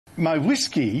My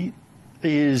whiskey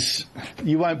is,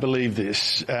 you won't believe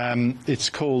this, it's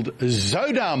called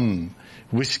Zodam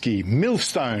whiskey,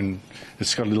 Millstone.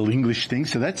 It's got a little English thing,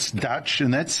 so that's Dutch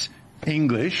and that's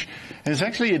English. And it's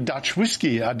actually a Dutch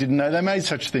whiskey. I didn't know they made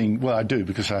such a thing. Well, I do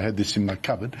because I had this in my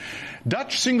cupboard.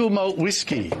 Dutch single malt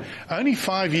whiskey, only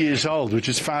 5 years old, which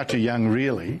is far too young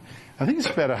really. I think it's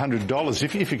about $100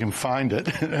 if you can find it,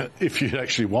 if you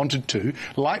actually wanted to.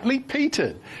 Lightly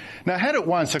peated. Now, I had it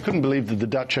once. I couldn't believe that the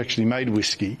Dutch actually made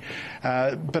whiskey,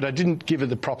 but I didn't give it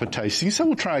the proper tasting, so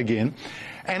we'll try again.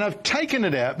 And I've taken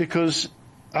it out because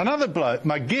another bloke,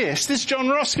 my guest, is John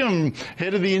Roskam,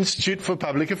 head of the Institute for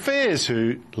Public Affairs,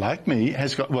 who, like me,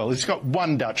 has got, well, he's got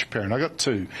one Dutch parent. I got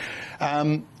two.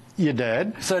 Your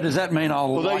dad. So does that mean I'll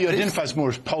Although like you this? identify as more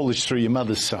as Polish through your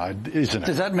mother's side, isn't it?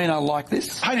 Does that mean I like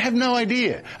this? I have no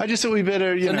idea. I just thought we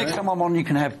better, you know. Next time I'm on, you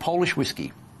can have Polish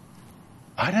whiskey.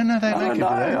 I don't know they make it, do they?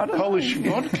 I don't Polish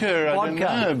know. vodka, I don't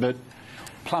know, but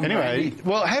Plum anyway, brandy.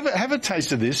 well, have a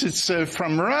taste of this. It's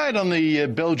from right on the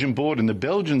Belgian border, and the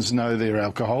Belgians know their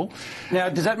alcohol. Now,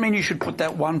 does that mean you should put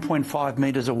that 1.5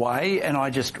 metres away and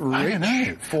I just reach I don't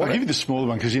know. for I'll it? give you the smaller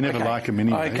one because you never like them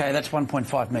anyway. Okay, that's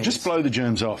 1.5 metres. Just blow the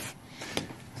germs off.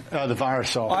 The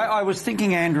virus off. I was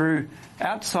thinking, Andrew,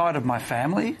 outside of my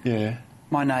family,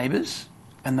 my neighbours,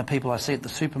 and the people I see at the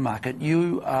supermarket,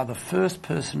 you are the first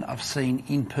person I've seen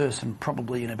in person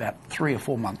probably in about 3 or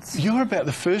 4 months. You're about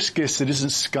the first guest that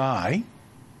isn't Sky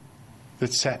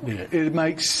that sat there. It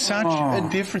makes such a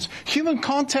difference. Human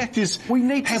contact is... We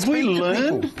need to Have we speak to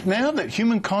learned people. now that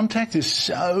human contact is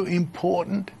so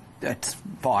important? That's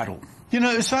vital. You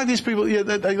know, it's like these people,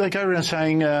 they go around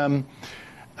saying...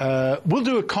 we'll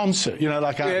do a concert, you know,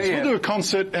 like artists. We'll do a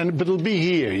concert, but it'll be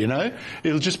here, you know.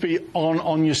 It'll just be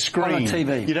on your screen. On a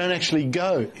TV. You don't actually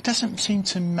go. It doesn't seem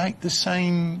to make the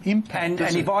same impact.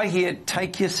 And if I hear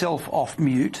take yourself off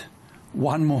mute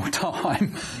one more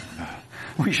time,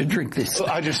 we should drink this.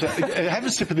 Well, I just have a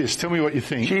sip of this. Tell me what you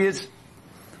think. Cheers.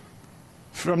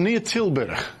 From near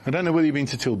Tilburg. I don't know whether you've been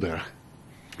to Tilburg.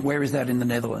 Where is that in the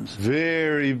Netherlands?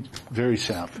 Very, very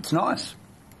south. It's nice.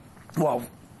 Well,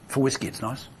 for whiskey, it's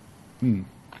nice.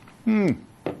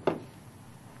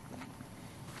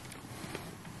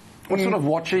 What sort of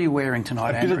watch are you wearing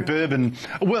tonight, A bit Andrew? of bourbon.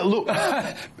 Well, look,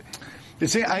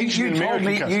 it's the Asian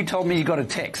American custom. You told me you got a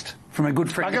text from a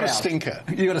good friend I got of a ours. stinker.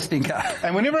 You got a stinker.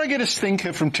 And whenever I get a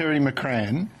stinker from Terry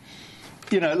McCrann,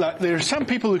 you know, like there are some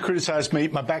people who criticise me,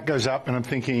 my back goes up and I'm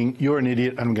thinking, you're an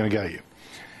idiot, I'm going to go you.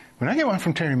 When I get one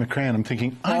from Terry McCrann, I'm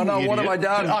thinking, I'm an idiot. What have I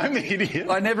done? I'm an idiot.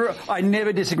 I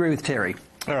never disagree with Terry.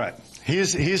 All right,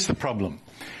 here's the problem.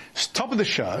 Top of the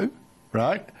show,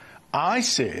 right, I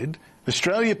said,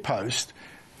 Australia Post,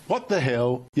 what the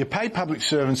hell, you pay public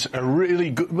servants a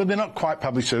really good, well, they're not quite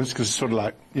public servants because it's sort of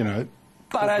like, you know.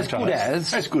 But as good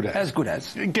as. As good as. As good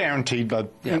as. Guaranteed by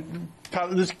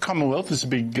the Commonwealth is a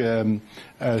big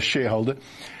shareholder.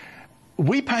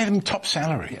 We pay them top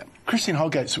salary. Yeah. Christine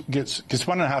Holgate gets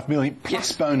 $1.5 million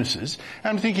plus bonuses.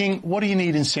 And I'm thinking, what do you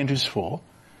need incentives for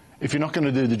if you're not going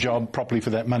to do the job properly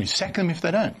for that money? Sack them if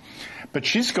they don't. But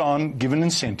she's given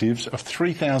incentives of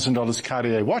 $3,000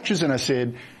 Cartier watches, and I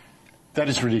said, that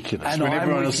is ridiculous when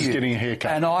everyone else is getting a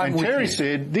haircut. And Terry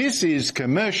said, this is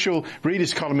commercial. Read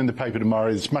his column in the paper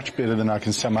tomorrow. It's much better than I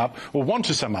can sum up or want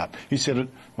to sum up. He said,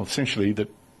 well, essentially, that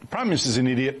the Prime Minister's an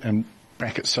idiot and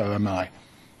bracket, so am I.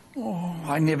 Oh,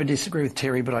 I never disagree with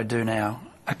Terry, but I do now.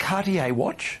 A Cartier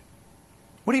watch?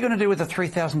 What are you going to do with a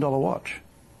 $3,000 watch?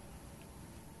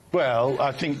 Well,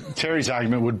 I think Terry's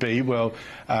argument would be, well,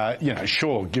 you know,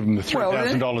 sure, give them the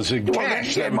 $3,000 in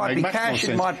cash. It might be cash,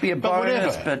 it might be a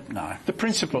bonus, but no. The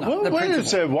principle. No, well, whether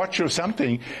it's a watch or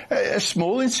something, a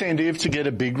small incentive to get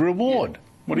a big reward.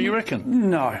 What do you reckon?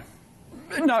 No.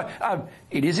 No,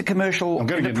 it is a commercial enterprise. I'm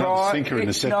going to get another stinker in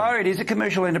a second. No, it is a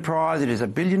commercial enterprise. It is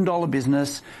 $1 billion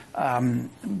business.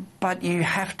 But you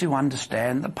have to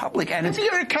understand the public. And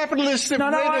you're a capitalist that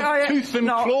read tooth and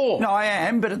claw. No, I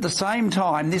am. But at the same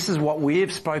time, this is what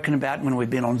we've spoken about when we've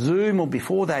been on Zoom or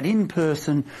before that in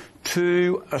person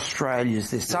to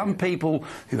Australians. There's some people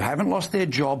who haven't lost their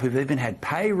job, who've even had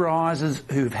pay rises,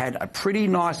 who've had a pretty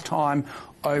nice time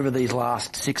over these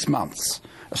last 6 months.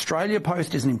 Australia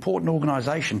Post is an important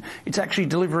organisation. It's actually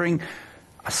delivering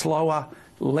a slower,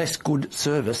 less good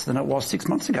service than it was 6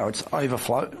 months ago. It's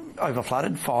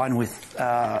overflooded, fine with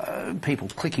people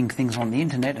clicking things on the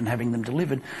internet and having them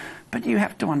delivered. But you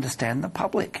have to understand the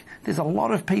public. There's a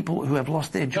lot of people who have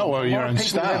lost their jobs. Oh, well, your own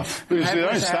staff. It was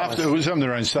their own staff. It was some of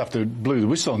their own staff that blew the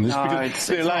whistle on this because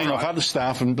they're laying off other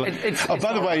staff. And by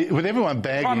the way, with everyone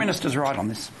bagging... Prime Minister's right on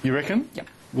this. You reckon? Yep.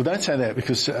 Well, don't say that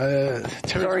because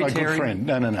Terry's my good friend.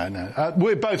 No.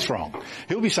 We're both wrong.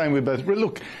 He'll be saying we're both...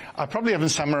 Look, I probably haven't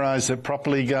summarised it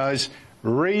properly, guys.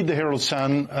 Read the Herald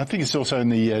Sun. I think it's also in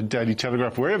the Daily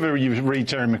Telegraph. Wherever you read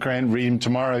Terry McCrann, read him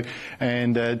tomorrow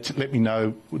and let me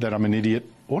know that I'm an idiot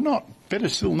or not. Better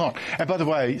still not. And by the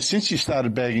way, since you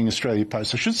started bagging Australia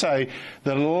Post, I should say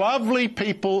the lovely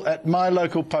people at my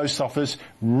local post office,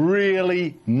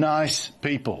 really nice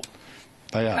people.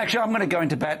 They are. Actually, I'm going to go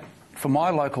into bat for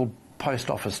my local post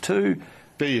office too.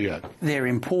 There you go. They're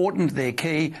important, they're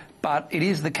key, but it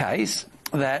is the case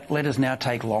that letters now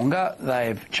take longer.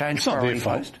 They've changed priority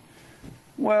post.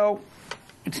 Well,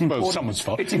 it's important. Well, someone's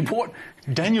fault. It's important.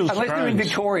 Daniel's unless they're in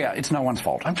Victoria, it's no one's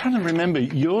fault. I'm trying to remember,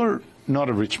 you're not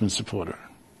a Richmond supporter.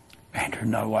 Andrew,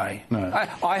 no way. No.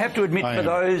 I have to admit, for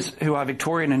those who are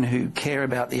Victorian and who care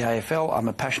about the AFL, I'm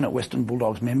a passionate Western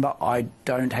Bulldogs member. I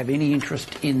don't have any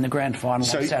interest in the grand final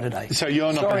on Saturday. So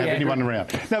you're not going to have anyone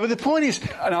around. No, but the point is...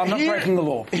 No, I'm not breaking the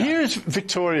law. Here's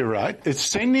Victoria, right? It's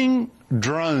sending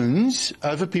drones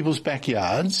over people's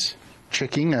backyards,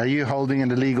 checking, are you holding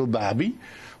an illegal barbie?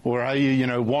 Or are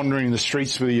you, wandering the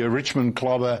streets with your Richmond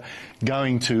clobber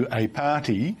going to a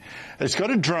party? It's got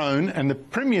a drone, and the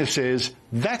Premier says,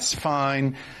 that's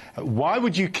fine. Why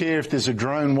would you care if there's a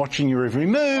drone watching your every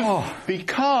move? Oh.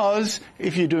 Because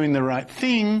if you're doing the right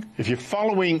thing, if you're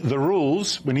following the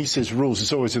rules, when he says rules,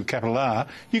 it's always with a capital R,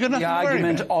 you've got nothing to worry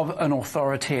about. The argument of an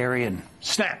authoritarian.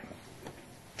 Snap.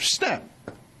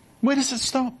 Where does it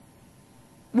stop?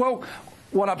 Well,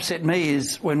 what upset me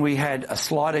is when we had a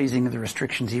slight easing of the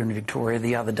restrictions here in Victoria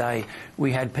the other day,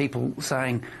 we had people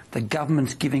saying the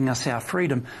government's giving us our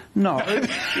freedom. No,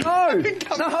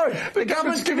 the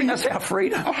government's giving us our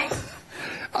freedom.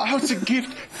 Oh, it's a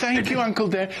gift. Thank you, Uncle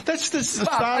Dan. That's the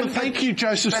Stalin. Thank you,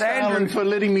 Joseph Stalin, for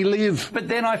letting me live. But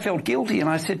then I felt guilty and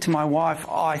I said to my wife,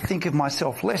 I think of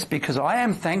myself less because I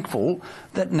am thankful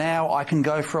that now I can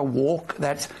go for a walk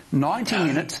that's 90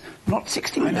 minutes, not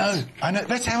 60 minutes. I know.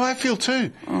 That's how I feel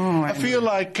too. Oh, I feel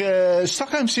like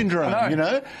Stockholm Syndrome,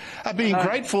 I'm being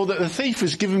grateful that the thief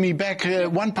has given me back 1%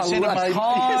 of my...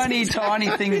 tiny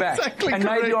thing back. Exactly and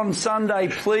correct. Maybe on Sunday,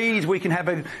 please, we can have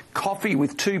a coffee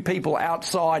with two people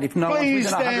outside if no one's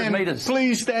within 100 metres.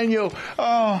 Please, Daniel.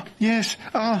 Oh, yes.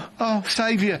 Oh,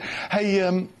 saviour. Hey,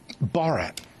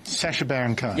 Borat, Sacha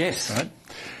Baron Cohen. Yes. Right?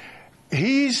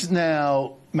 He's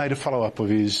now made a follow-up of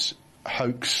his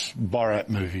hoax Borat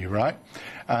movie, right?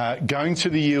 Going to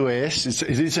the US,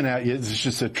 it isn't out yet, there's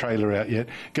just a trailer out yet,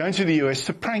 going to the US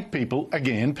to prank people,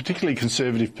 again, particularly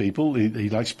conservative people, he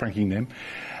likes pranking them.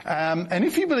 And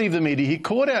if you believe the media, he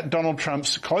caught out Donald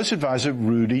Trump's close advisor,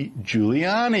 Rudy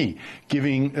Giuliani,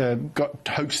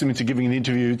 hoaxed him into giving an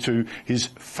interview to his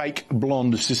fake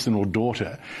blonde assistant or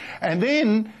daughter. And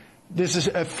then there's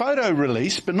a photo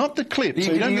release, but not the clip.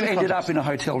 So you ended up in a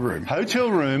hotel room.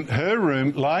 Her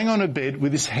room, lying on a bed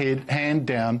with his hand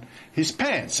down his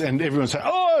pants. And everyone's saying,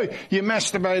 oh, you're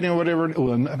masturbating or whatever.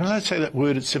 Am I allowed to say that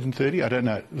word at 7:30? I don't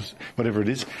know. Whatever it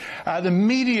is. The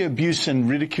media abuse and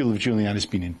ridicule of Giuliani has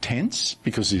been intense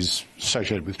because he's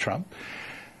associated with Trump.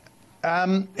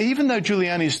 Even though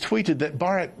Giuliani has tweeted that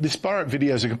this Borat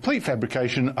video is a complete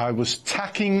fabrication, I was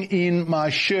tucking in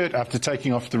my shirt after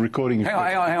taking off the recording.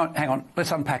 Hang on.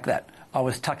 Let's unpack that. I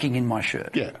was tucking in my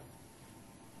shirt. Yeah.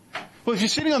 Well, if you're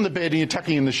sitting on the bed and you're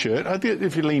tucking in the shirt,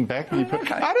 if you lean back, and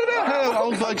okay. I don't know how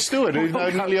old blokes do it.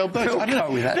 Nearly old blokes. I don't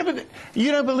know. With that. No, but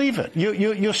you don't believe it.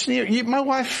 You're sneering. My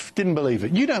wife didn't believe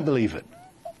it. You don't believe it.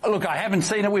 Look, I haven't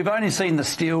seen it. We've only seen the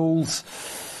stills.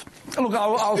 Look,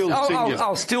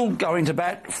 I'll still go into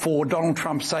bat for Donald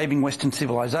Trump saving Western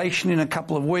civilization in a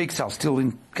couple of weeks. I'll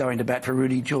still go into bat for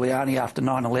Rudy Giuliani after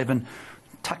 9/11.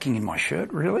 Tucking in my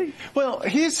shirt, really? Well,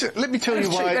 let me tell you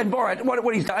why. Cheap. And Borat,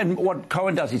 what he's done, what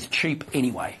Cohen does is cheap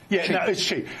anyway. Yeah, cheap. No, it's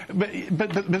cheap. But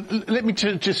let me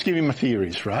just give you my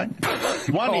theories, right?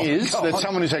 One is that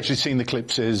someone who's actually seen the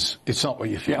clip says it's not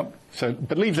what you think. Yep. So,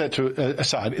 but leave that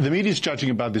aside. The media's judging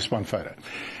above this one photo.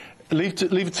 Leave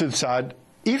it to the side.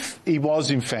 If he was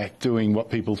in fact doing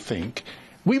what people think,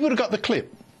 we would have got the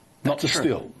clip, not the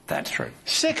still. That's true.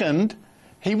 Second,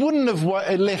 he wouldn't have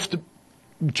left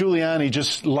Giuliani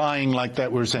just lying like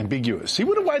that where it's ambiguous. He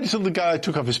would have waited until the guy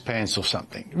took off his pants or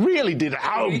something. Really did.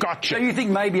 Oh, gotcha. So you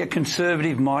think maybe a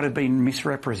conservative might have been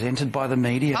misrepresented by the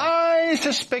media? I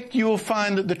suspect you will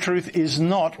find that the truth is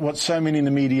not what so many in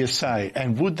the media say.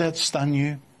 And would that stun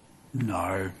you?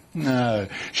 No.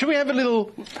 Should we have a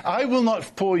little... I will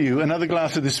not pour you another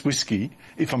glass of this whiskey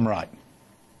if I'm right.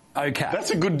 Okay.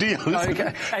 That's a good deal, isn't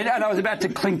it? And I was about to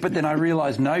clink, but then I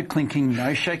realised no clinking,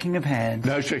 no shaking of hands.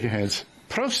 No shaking hands.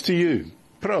 Prost to you.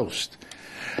 Prost.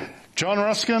 John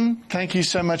Roskam, thank you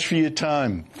so much for your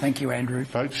time. Thank you, Andrew.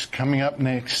 Folks, coming up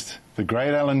next, the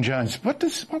great Alan Jones. What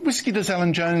whiskey does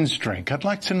Alan Jones drink? I'd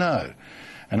like to know.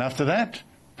 And after that,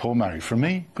 Paul Murray from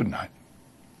me. Good night.